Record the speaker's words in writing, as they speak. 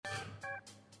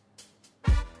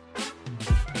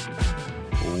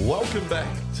Welcome back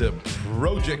to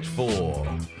Project 4.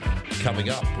 Coming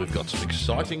up, we've got some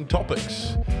exciting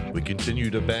topics. We continue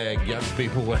to bag young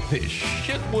people and their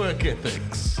shit work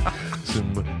ethics.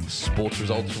 Some sports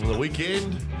results from the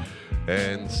weekend,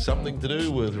 and something to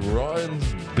do with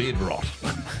Ryan's beard rot.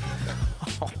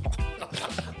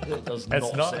 It does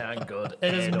not sound good.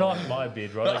 It is not my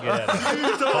beard rot. I get out.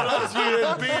 You told us you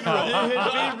had beard rot. You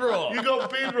had beard rot. You got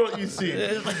beard rot, you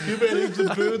said. You've had heaps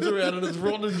of birds around and it's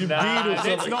rotted your beard or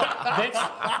something.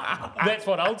 That's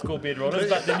what old school beard rot is.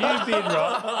 But the new beard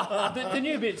rot, the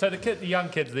new beard. So the young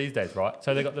kids these days, right?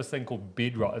 So they got this thing called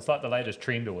beard rot. It's like the latest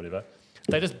trend or whatever.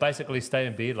 They just basically stay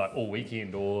in bed like all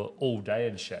weekend or all day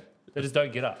and shit. They just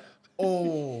don't get up.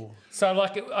 Oh. So,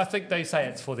 I think they say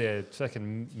it's for their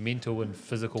fucking mental and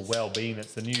physical well-being.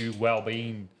 It's the new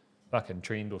well-being fucking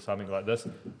trend or something like this.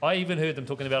 I even heard them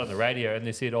talking about it on the radio, and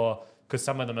they said, because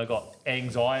some of them have got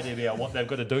anxiety about what they've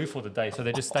got to do for the day, so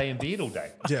they just stay in bed all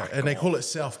day. Yeah, and they call it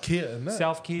self-care, isn't it?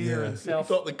 Self-care and self...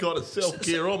 Not the kind of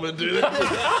self-care I'm into.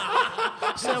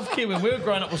 Self-care when we were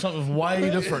growing up was something way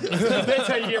different. That's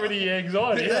how you get rid of your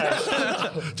anxiety,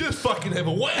 yeah. Just fucking have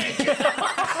a wank.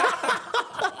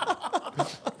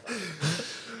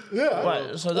 Yeah.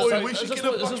 Wait, so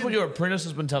this is what your apprentice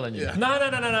has been telling you? Yeah.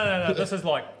 No. This is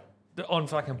like on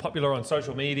fucking popular on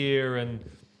social media, and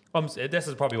this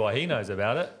is probably why he knows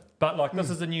about it. But like, this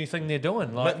is the new thing they're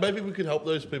doing. Like, Maybe we could help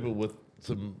those people with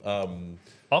some.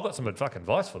 I've got some fucking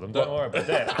advice for them. Don't worry about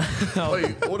that.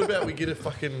 Wait, what about we get a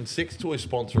fucking sex toy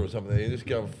sponsor or something? They just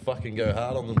go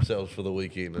hard on themselves for the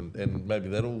weekend, and maybe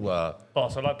that'll.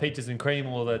 So like Peaches and Cream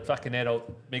or the fucking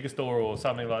adult megastore or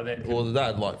something like that. Or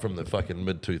that like from the fucking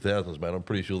mid 2000s, man. I'm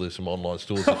pretty sure there's some online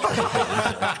stores. That's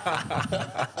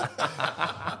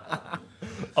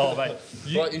Oh, mate.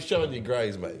 right, you're showing your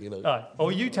greys, mate. You know.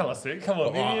 You tell us, dude. Come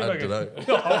on. I don't know.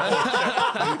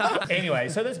 Anyway,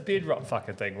 so this bed rot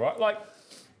fucking thing, right? Like,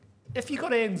 if you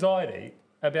got anxiety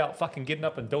about fucking getting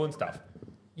up and doing stuff,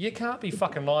 you can't be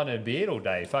fucking lying in bed all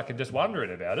day fucking just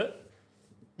wondering about it.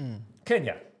 Can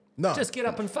you? No. Just get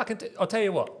up and fucking... I'll tell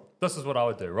you what. This is what I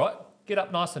would do, right? Get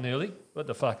up nice and early with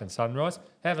the fucking sunrise.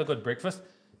 Have a good breakfast.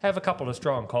 Have a couple of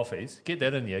strong coffees. Get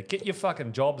that in you. Get your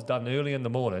fucking jobs done early in the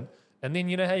morning. And then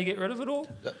you know how you get rid of it all?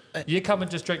 You come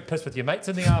and just drink piss with your mates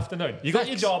in the afternoon. You got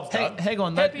your jobs done. Hang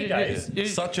on, Happy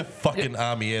days. Such a fucking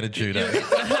army attitude, eh?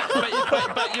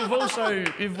 but we've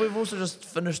also just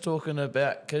finished talking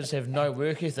about kids have no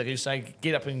work ethic. You say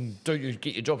get up and get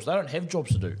your jobs. They don't have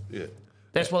jobs to do. Yeah.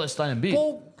 That's why they stay in bed.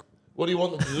 Well, What do you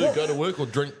want them to do? Go to work or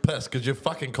drink piss? Because you're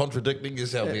fucking contradicting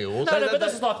yourself here. no, but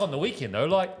this is like on the weekend though.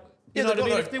 Like, you know what I mean?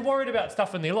 no. If they're worried about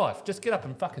stuff in their life, just get up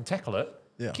and fucking tackle it.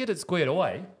 Yeah. Get it squared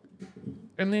away.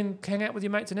 And then hang out with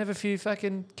your mates and have a few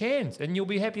fucking cans, and you'll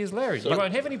be happy as Larry. You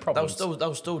won't have any problems.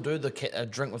 They'll still do the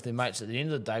drink with their mates at the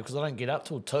end of the day because they don't get up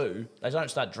till 2. They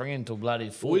don't start drinking till bloody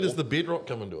 4. Where does the bed rot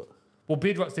come into it? Well,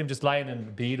 bed rot's them just laying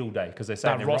in bed all day because they're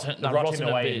saying They're they're rotting rotting in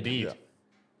away bed. in bed.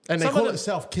 And they Some call of it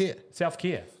self-care.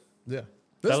 Self-care. Yeah.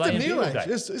 They That's lay the in new bed all age.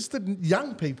 day. It's the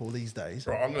young people these days.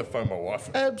 Right, I'm going to phone my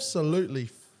wife. Absolutely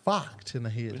fucked in the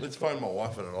head. Let's phone my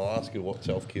wife and I'll ask her what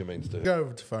self-care means to her. Go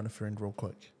over to phone a friend real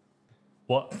quick.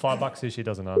 What? $5 if she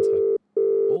doesn't answer.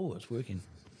 Oh, it's working.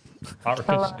 I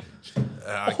reckon.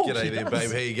 G'day there,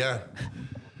 babe. How you going?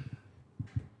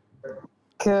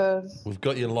 Good. We've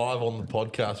got you live on the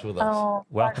podcast with us. Oh,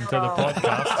 Welcome to the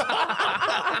podcast.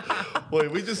 Wait,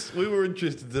 we were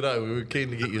interested today. We were keen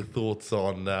to get your thoughts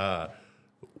on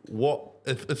what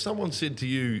if someone said to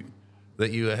you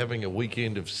that you were having a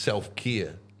weekend of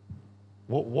self-care.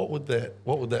 What would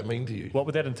that mean to you? What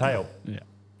would that entail? Yeah.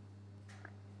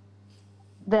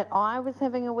 that I was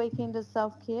having a weekend of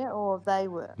self-care or they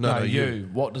were? No, you.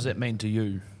 What does that mean to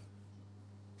you?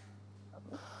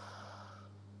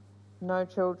 No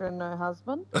children, no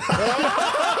husband. Boy, that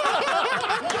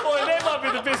might be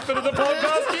the best bit of the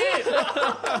podcast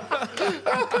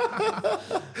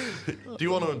yet. Do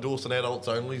you want to endorse an adults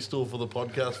only store for the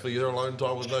podcast for your alone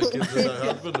time with no kids and no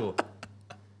husband? Or?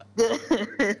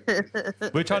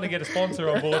 We're trying to get a sponsor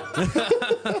on board.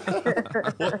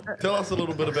 Tell us a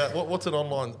little bit about what's the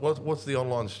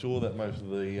online store that most of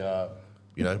the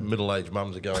middle-aged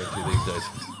mums are going to these days.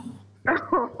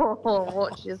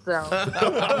 Watch yourself.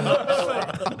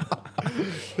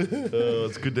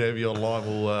 It's good to have you online.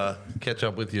 We'll catch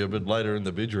up with you a bit later in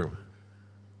the bedroom.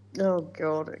 Oh,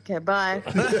 God. Okay, bye.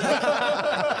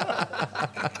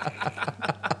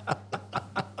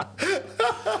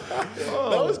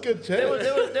 That was good, chat.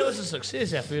 That was a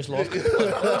success, our first live.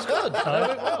 That was good.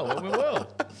 That went well.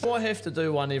 We'll have to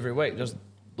do one every week, just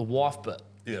the wife bit.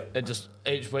 Yeah. And just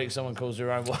each week someone calls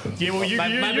their own wife. Yeah, well, you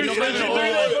Maybe should not do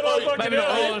that, but I fucking Maybe not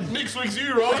hell. on. Next week's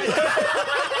you, right?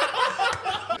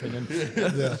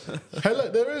 Yeah. Hey,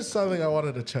 look, there is something I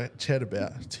wanted to chat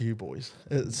about to you boys.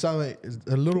 It's something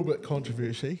a little bit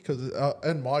controversial because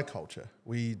in my culture,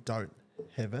 we don't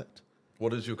have it.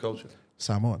 What is your culture?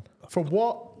 Samoan. From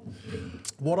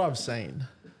what I've seen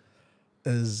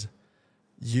is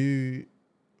you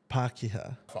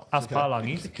Pākehā. Us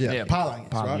Pālangis. Yeah,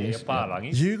 Pālangis, right? Yeah,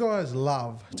 Pālangis. You guys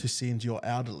love to send your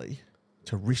elderly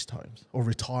to rest homes or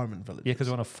retirement villages. Yeah, because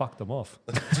we want to fuck them off.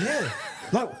 Yeah.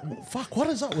 Like, fuck, what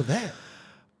is up with that?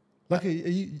 Like, are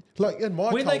you, like in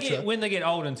my When culture... they get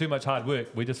old and too much hard work,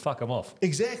 we just fuck them off.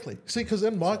 Exactly. See, because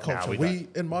in my culture, we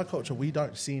we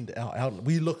don't send our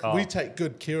elderly. We take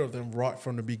good care of them right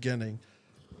from the beginning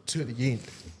to the end,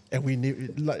 and we never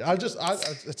like.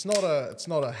 It's not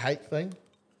a hate thing,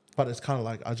 but it's kind of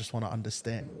like I just want to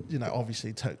understand. You know,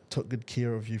 obviously took good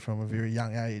care of you from a very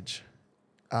young age,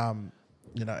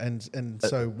 you know, and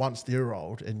so once they're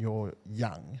old and you're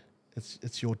young,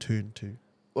 it's your turn to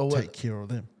take care of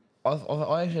them. I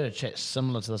actually had a chat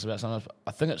similar to this about something else. But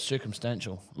I think it's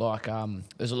circumstantial. Like,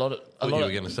 there's a lot of. I thought you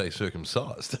were going to say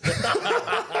circumcised.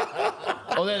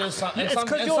 Oh, that is some, It's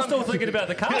because you're still thinking about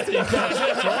the casting.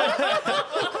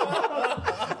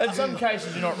 In some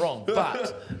cases, you're not wrong,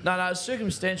 but no, it's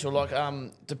circumstantial. Like,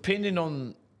 depending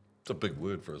on. It's a big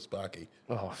word for a Sparky.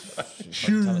 Oh,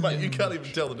 Mate, you can't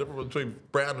even tell the difference between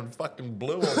brown and fucking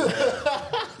blue.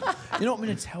 you're not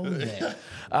meant to tell them that.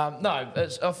 No, I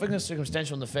think it's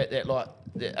circumstantial in the fact that, like,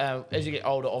 as you get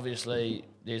older, obviously,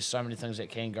 there's so many things that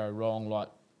can go wrong, like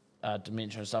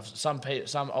dementia and stuff. Some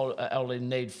elderly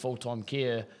need full-time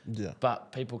care,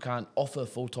 but people can't offer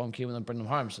full-time care when they bring them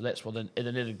home. So that's why they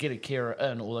either get a carer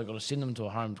in, or they've got to send them to a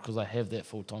home because they have that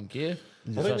full-time care.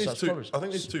 I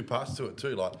think there's two parts to it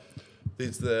too. Like,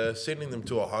 there's the sending them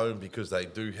to a home because they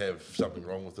do have something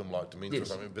wrong with them, like dementia or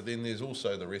something. But then there's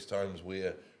also the rest homes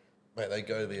where, mate, they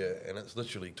go there and it's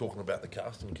literally talking about the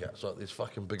casting couch. Like, there's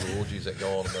fucking bigger orgies that go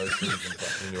on in those things and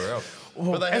fucking anywhere else.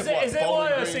 But they have, Is that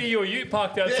why I see your ute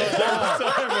parked outside?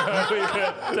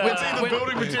 It's either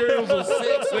building materials or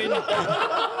sex.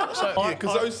 So,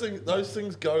 Because those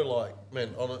things go like, man,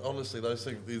 honestly, those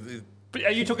things. But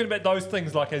are you talking about those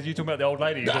things like as you talking about the old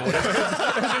ladies or whatever?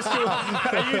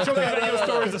 Are you talking about your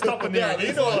stories are stopping there?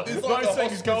 Those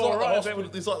things go all right.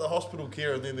 There's like the hospital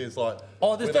care, and then there's like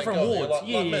there's different wards.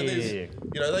 You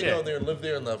know, they go in there and live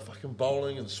there, and they're fucking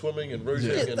bowling and swimming and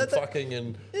rooting and fucking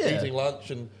and eating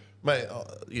lunch, and mate,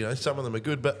 you know, some of them are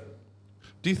good. But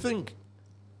do you think,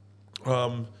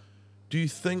 and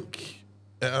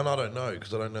I don't know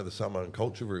because I don't know the Samoan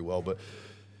culture very well, but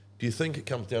do you think it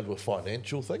comes down to a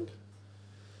financial thing?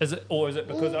 Is it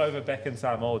because over back in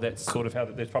Samoa that's sort of how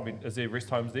there's probably is there rest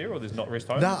homes there or there's not rest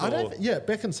homes? No, I don't.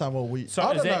 Back in Samoa, is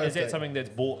that something that's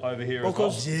bought over here as well?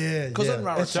 Because in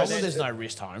Rarotonga there's no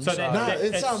rest home. So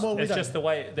it's just the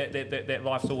way that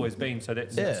life's always been. So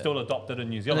that's still adopted in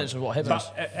New Zealand. And that's what happens.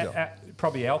 But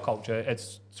probably our culture,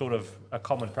 it's sort of a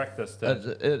common practice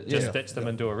to just stitch them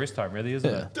into a rest home, really,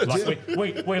 isn't it? Like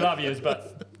we love yous,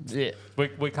 but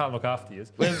we can't look after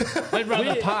yous. We'd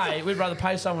rather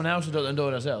pay someone else to do it than do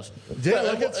it ourselves. Yeah,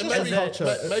 like it's just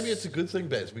culture. Maybe it's a good thing,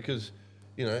 Baz, because,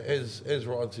 you know, as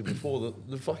Ryan said before,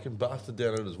 the fucking bastard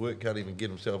down at his work can't even get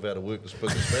himself out of work to spin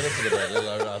the spanner for the day,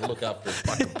 let alone look after his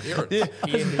fucking parents.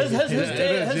 His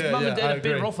mum and dad are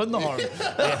better off in the home.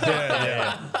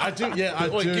 I do.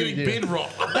 Getting bed rot.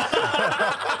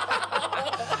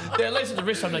 At least at the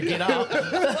rest home they get up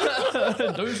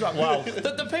and do something. Well,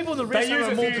 the people in the rest home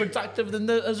are more productive than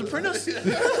his apprentice.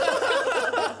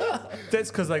 That's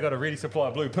because they got a ready supply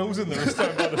of blue pills in the rest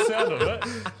home by the sound of it.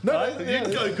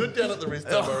 You'd go good down at the rest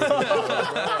home.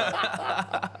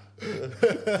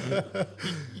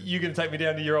 You're going to take me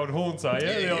down to your old haunts, are you?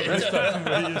 The old rest home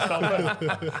where you stuff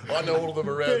I know all of them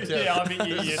around town. Yeah, I mean,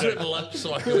 you Certain do. lunch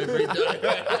cycle every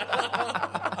day.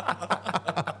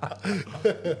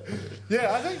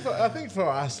 I think for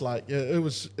us, like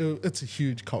it's a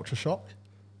huge culture shock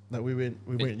that we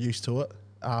weren't used to it.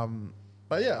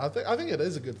 But yeah, I think it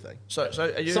is a good thing. So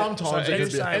are you, Sometimes are it you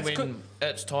could be- saying it's when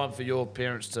it's time for your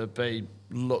parents to be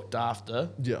looked after,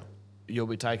 Yeah. you'll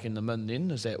be taking them in then?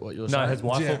 Is that what you're No,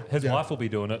 saying? his wife will be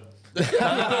doing it. He'll be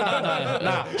down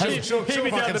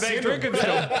the back drinking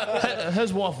still.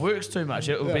 His wife works too much.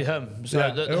 It will be him. So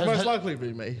It'll most likely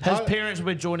be me. his parents will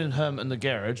be joining him in the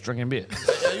garage drinking beer.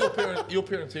 Are your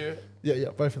parents here? Yeah,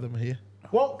 both of them are here.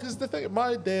 Well, because the thing,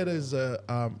 my dad is a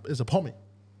pommy.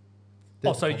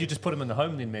 Oh, so you just put him in the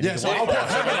home then, man? Yeah, so I'll put him in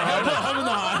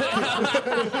the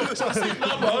home.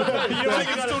 You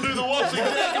can still do the washing.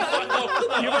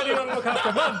 You've only got to look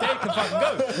after mum. Dad can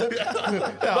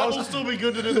fucking go. Mum will still be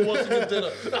good to do the what's a good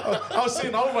dinner. I was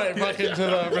seeing old mate back into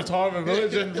the retirement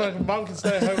village, and fucking mum can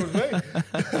stay at home with me.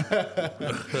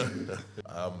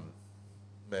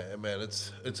 Man,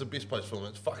 it's the best place for them.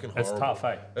 It's fucking horrible. It's tough,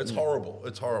 eh? It's horrible.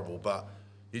 It's horrible, but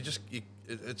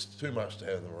it's too much to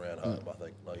have them around home. I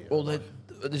think. Like, Well,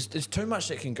 there's too much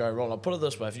that can go wrong. I'll put it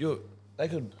this way: they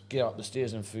could get up the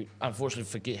stairs and unfortunately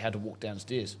forget how to walk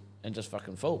downstairs and just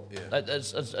fucking fall. Yeah.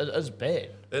 It's bad.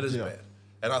 It is bad,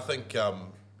 and I think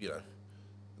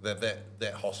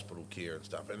that hospital care and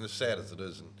stuff. And as sad as it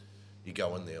is, and you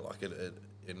go in there, like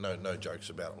no jokes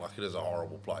about it. Like, it is a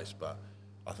horrible place, but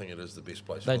I think it is the best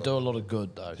place. They for do them. a lot of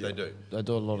good, though. They do. They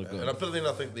do a lot of good. But then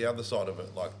I think the other side of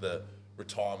it, like the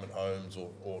retirement homes,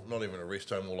 or not even a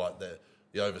rest home, or like the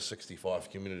over 65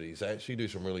 communities, they actually do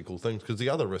some really cool things. Because the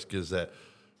other risk is that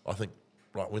I think,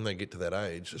 like, when they get to that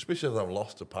age, especially if they've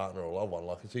lost a partner or a loved one,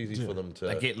 like, it's easy for them to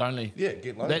They get lonely. Yeah,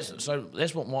 get lonely.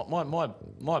 That's what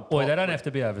my Boy, they don't have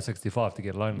to be over 65 to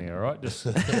get lonely, all right? Just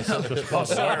Oh,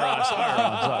 sorry,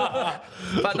 right.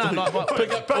 But no,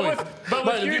 pick up. But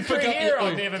with you three here,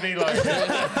 I'll never be lonely.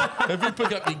 If you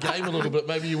pick up your game a little bit,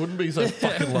 maybe you wouldn't be so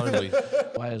fucking lonely.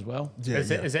 way as well. Yeah,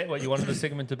 Is that what you wanted the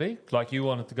segment to be? Like, you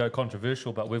wanted to go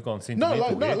controversial, but we've gone No,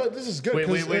 sentimental. this is good.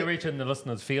 We're reaching the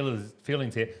listeners'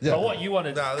 feelings here. Yeah. But what you wanted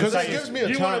No, to this say gives is, me a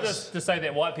you wanted chance. us to say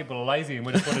that white people are lazy and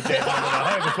we just want to jam home at our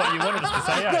home. That's what you wanted us to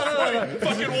say. Eh?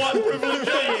 Fucking white privilege.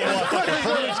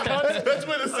 That's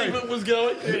where the segment was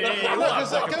going.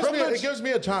 It gives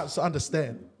me a chance to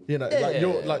understand.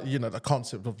 The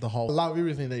concept of the whole. I love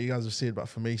everything that you guys have said, but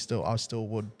for me, I still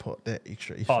would put that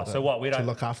extra effort. Oh, so what? We to don't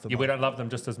look after. we don't love them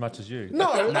just as much as you.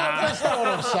 No, that's not what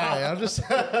I'm saying. I'm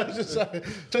just saying,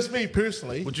 just me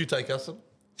personally. Would you take us in?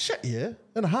 Shit, yeah,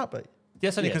 in a heartbeat.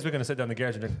 Yes, only because we're going to sit down in the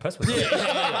garage and drink piss with you.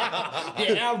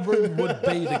 Yeah, our room would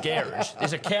be the garage.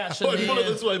 There's a couch in Put it there.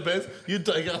 this way, Beth. You'd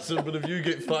take us in, but if you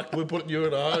get fucked, we're putting you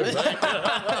in a home,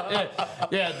 mate.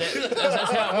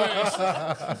 That's how it works.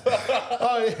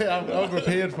 Oh yeah, I'm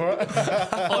prepared for it.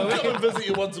 I'll come and visit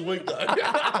you once a week, though.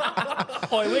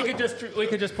 Oh, we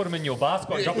could just put them in your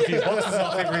basket and drop a few boxes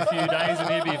off every few days and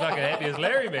he'd be fucking happy as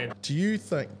Larry, man. Do you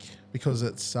think, because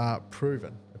it's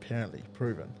apparently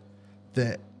proven,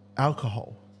 that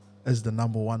alcohol is the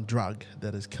number one drug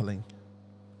that is killing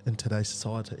in today's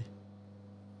society?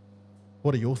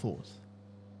 What are your thoughts?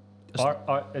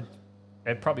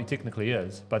 It probably technically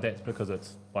is, but that's because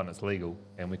it's legal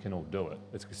and we can all do it.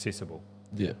 It's accessible.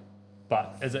 Yeah.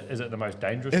 But is it the most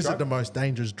dangerous Is drug? it the most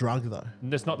dangerous drug though?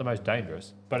 It's not the most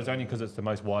dangerous, but it's only because it's the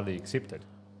most widely accepted.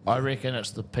 I reckon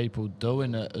it's the people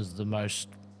doing it is the most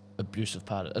abusive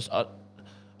part of it.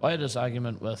 I had this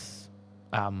argument with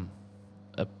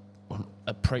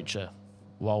a preacher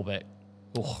a while back.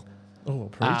 Oh, a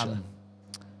preacher.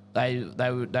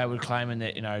 They were claiming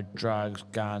that drugs,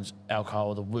 guns, alcohol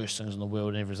are the worst things in the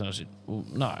world and everything. I said, well,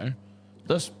 no,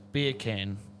 this beer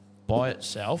can by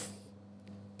itself,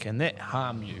 can that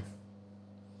harm you?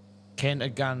 Can a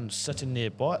gun sitting there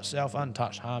by itself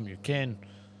untouched harm you? Can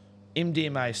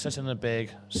MDMA sit in a bag,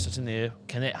 sitting there,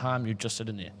 can that harm you just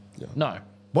sitting there? Yeah. No.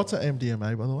 What's an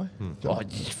MDMA, by the way? Oh,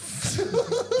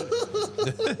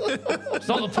 it's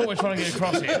not the point we're trying to get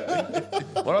across here.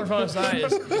 What I'm trying to say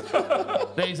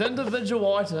is these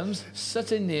individual items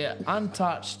sitting there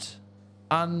untouched,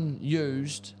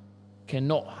 unused,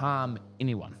 cannot harm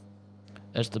anyone.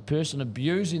 It's the person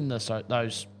abusing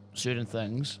those certain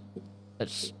things.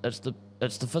 It's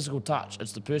the physical touch.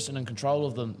 It's the person in control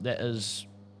of them that is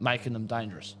making them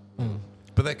dangerous.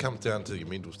 But that comes down to your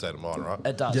mental state of mind, right?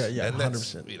 It does. Yeah, And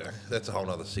that's 100%. that's a whole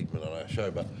other segment on our show.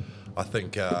 But I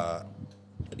think the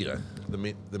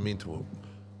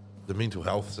mental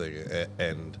health thing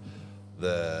and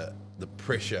the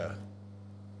pressure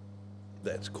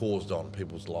that's caused on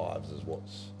people's lives is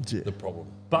what's the problem.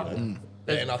 But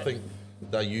and I think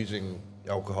they're using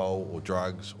alcohol or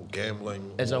drugs or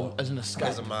gambling As or an escape.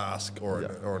 as a mask or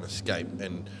an escape.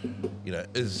 And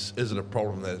is it a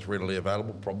problem that's readily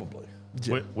available? Probably.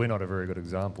 we're not a very good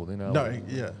example, then, are we? No,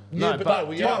 yeah. No, but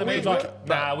we drink.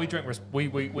 We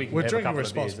can We're have a drinking couple of beers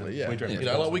responsibly, and yeah. we drink Like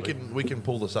responsibly. we can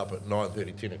pull this up at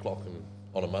 9:30, 10 o'clock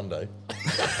on a Monday.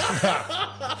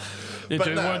 do But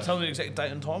you no. want to tell me the exact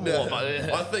date and time? Or what?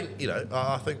 I think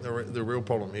I think the real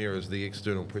problem here is the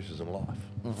external pressures in life.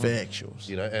 Factuals.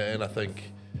 And I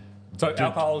think So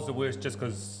alcohol is the worst just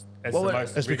because it's Well, the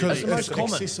most. It's because It's the most it's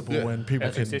common. accessible Yeah. when people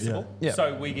It's can. accessible. Yeah.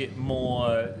 So we get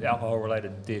more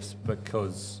alcohol-related deaths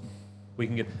because we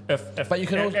can get. But you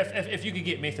can also- if you could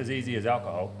get meth as easy as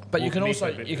alcohol. But you can meth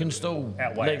also would be- you can still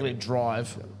outweigh it. legally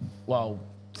drive while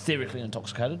theoretically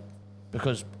intoxicated,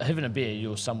 because having a beer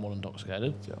you're somewhat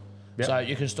intoxicated. Yep. So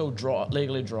you can still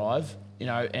legally drive,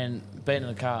 and being in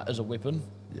the car is a weapon.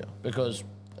 Yeah. Because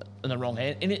in the wrong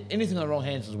hand, anything in the wrong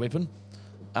hands is a weapon.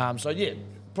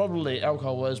 Probably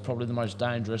alcohol is probably the most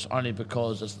dangerous, only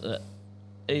because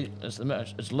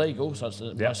it's legal, so it's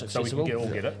the most accessible. So we can all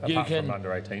get it, apart from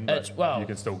under 18, but you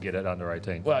can still get it under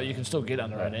 18. Well, you can still get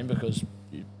under 18 because,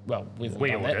 we all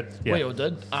did. Yeah. We all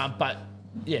did. But,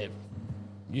 yeah,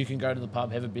 you can go to the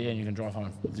pub, have a beer, and you can drive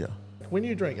home. Yeah. When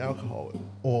you drink alcohol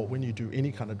or when you do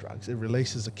any kind of drugs, it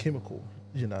releases a chemical,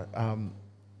 you get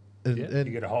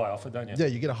a high off it, don't you? Yeah,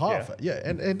 you get a high off it. Yeah,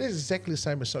 and it's exactly the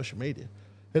same as social media.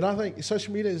 And I think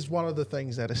social media is one of the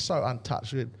things that is so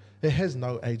untouched. It has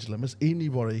no age limits.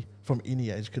 Anybody from any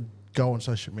age could go on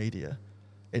social media,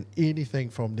 and anything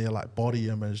from their like body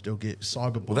image, they'll get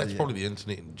cyberbullying. Well, that's probably the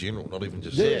internet in general, not even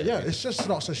just... Yeah. It's just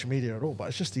not social media at all, but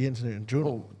it's just the internet in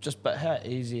general. But how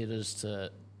easy it is to...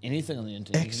 Anything on the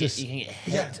internet, Access. you can get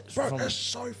hacked. Yeah, bro, it's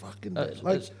so fucking bad.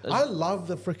 I love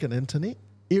the freaking internet.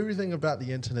 Everything about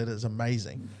the internet is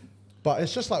amazing. But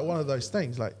it's just like one of those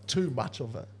things, like too much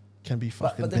of it can be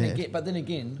fucking bad. But then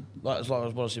again, like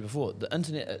what I said before, the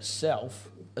internet itself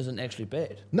isn't actually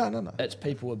bad. No. It's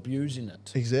people abusing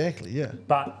it. Exactly, yeah.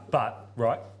 But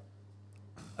right,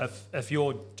 if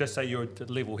you're, just say you're a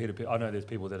level-headed, I know there's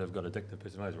people that have got addictive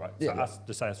personalities, right? Yeah. So us,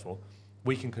 to say us for,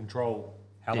 we can control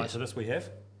how much of this we have.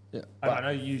 Yeah. I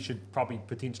know you should probably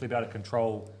potentially be able to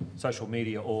control social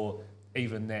media or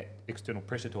even that external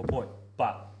pressure to a point,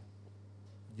 but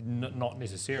not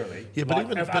necessarily. Yeah,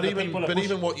 but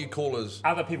even what you call as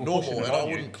other people normal, and I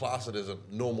you. wouldn't class it as a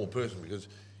normal person because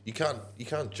you can't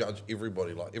judge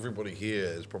everybody. Like everybody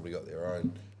here has probably got their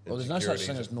own. Well, there's no such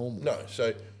thing as normal. No,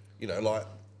 so like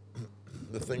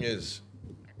the thing is,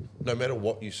 no matter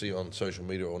what you see on social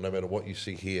media or no matter what you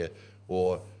see here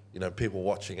or people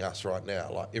watching us right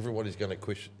now, like everybody's going to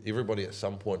question. Everybody at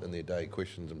some point in their day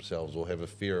questions themselves or have a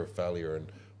fear of failure and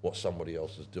what somebody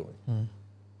else is doing.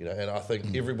 And I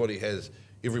think everybody has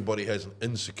an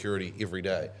insecurity every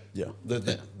day. Yeah.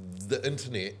 The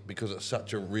internet, because it's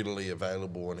such a readily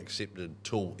available and accepted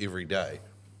tool every day,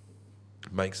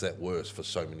 makes that worse for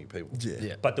so many people.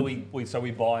 Yeah. But do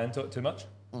we buy into it too much?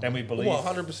 And we believe... Well,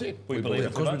 100%. We believe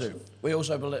it too much? We do. We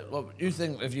also believe... Well, you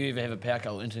think if you ever have a power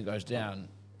cut or the internet goes down,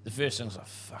 the first thing's like,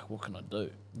 fuck, what can I do?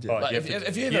 Yeah. Like,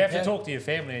 you have to talk to your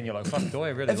family and you're like, fuck, do I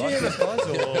really like this guys?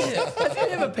 If you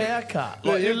have a power cut,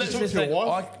 like, you literally think,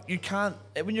 you can't,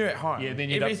 when you're at home,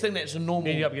 everything that's a normal...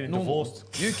 Then you end up getting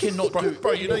divorced. You cannot do...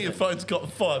 Bro, your phone's got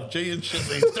 5G and shit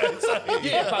these days.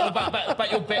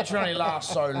 But your battery only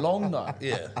lasts so long, though.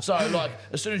 Yeah. So, like,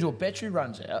 as soon as your battery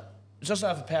runs out, it's just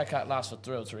like if a power cut lasts for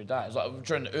 3 or 3 days, like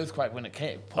during the earthquake when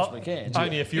it possibly can.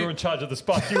 Only if you're in charge of the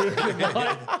spot. You would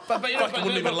but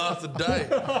wouldn't even last a day.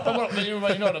 But you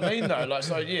know what I mean, though? Like,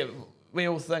 so, yeah, we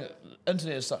all think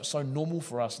internet is so normal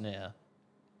for us now.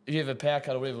 If you have a power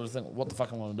cut or whatever, we think, what the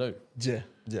fuck am I going to do?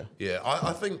 Yeah.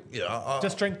 I think,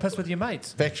 just drink piss with your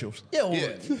mates. Factuals. Yeah, well,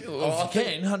 if you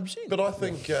can, 100%. But I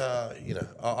think,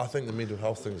 I think the mental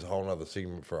health thing is a whole other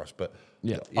segment for us. But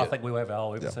I think we'll have a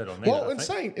whole episode on that. Well, in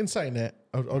saying that,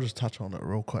 I'll just touch on it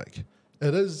real quick.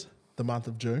 It is the month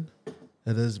of June.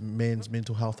 It is Men's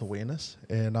Mental Health Awareness.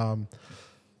 And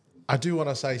I do want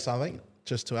to say something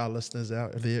just to our listeners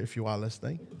out there, if you are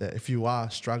listening, that if you are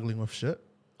struggling with shit,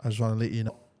 I just want to let you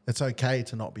know it's okay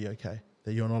to not be okay.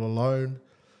 That you're not alone.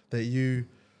 That you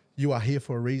are here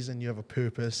for a reason. You have a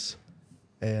purpose,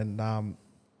 and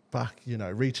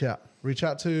reach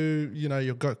out to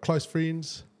your close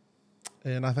friends,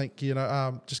 and I think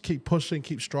just keep pushing,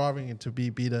 keep striving, and to be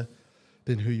better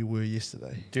than who you were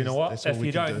yesterday. Do you know what? If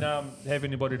you don't have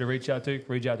anybody to reach out to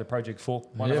Project 4.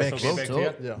 We'll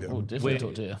definitely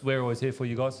talk to you. We're always here for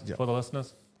you guys, for the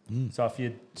listeners. So if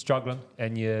you're struggling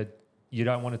and you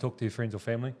don't want to talk to your friends or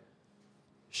family,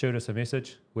 shoot us a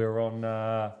message. We're on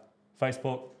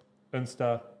Facebook,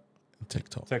 Insta,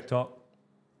 TikTok.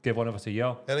 Give one of us a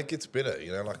yell. And it gets better,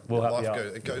 We'll help you out.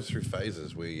 It goes through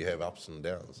phases where you have ups and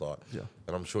downs.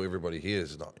 And I'm sure everybody here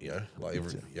is not,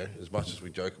 as much as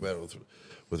we joke about it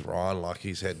with Ryan, like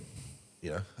he's had,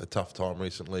 a tough time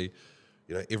recently.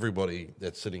 Everybody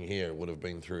that's sitting here would have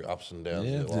been through ups and downs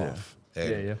in their life.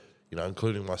 And,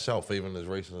 including myself, even as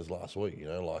recent as last week,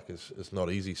 it's not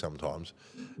easy sometimes.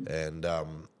 And,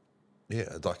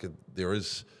 there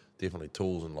is definitely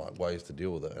tools and ways to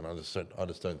deal with it. And I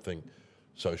just don't think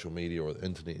social media or the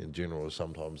internet in general is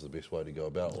sometimes the best way to go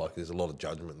about it. There's a lot of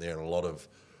judgment there and a lot of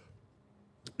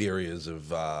areas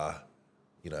of,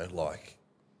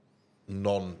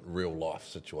 non-real life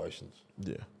situations.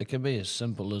 Yeah. It can be as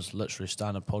simple as literally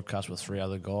starting a podcast with 3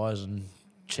 other guys and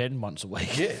chatting once a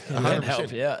week. Yeah, can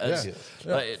help you out.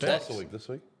 Twice a week this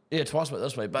week. Yeah, twice about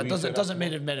this week. But Will you it turn doesn't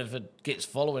up matter if it gets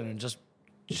following and just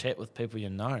chat with people you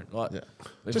know. Like,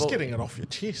 we've Just all- getting it off your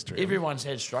chest, really. Everyone's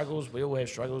had struggles. We all have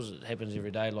struggles. It happens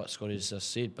every day, like Scotty's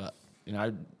just said. But, you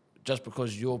know, just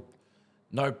because you're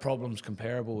no problems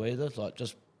comparable either. Like,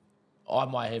 just I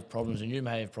might have problems and you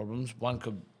may have problems. One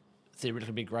could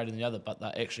theoretically be greater than the other, but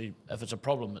they're actually, if it's a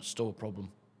problem, it's still a problem.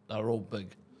 They're all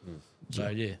big. So,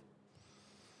 yeah.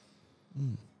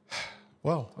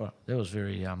 Well, All right. That was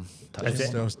very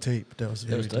touching. that was deep. That was That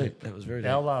very was deep. deep. That was very deep.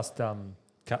 Our last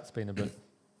cut's been a bit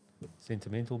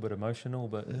sentimental, bit emotional,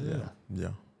 but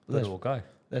Yeah. let it all go.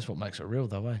 That's what makes it real,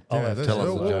 though, eh? Yeah, that's tell us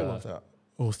all the joke. of that.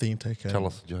 Authentic. Tell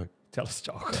us a joke. Tell us,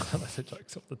 Jock. That's a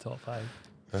joke's off the top, hey?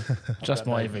 Just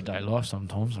my everyday life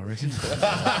sometimes, I reckon.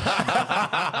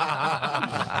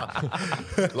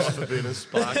 Life of being a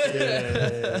spark.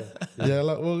 Yeah,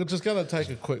 look, we're just going to take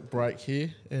a quick break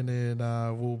here and then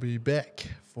we'll be back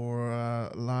for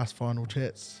last final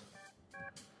chats.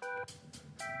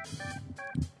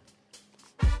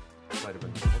 Wait a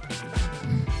minute.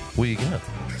 Where you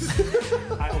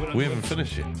going? We haven't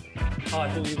finished yet. Oh, I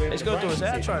thought you were He's got to do his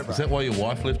outro, bro. Is that why your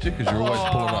wife left you? Because you're always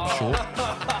pulling up short?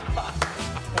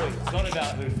 It's not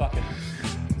about who fucking.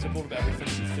 It's all about who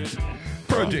finishes first.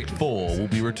 Project 4 will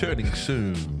be returning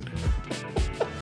soon.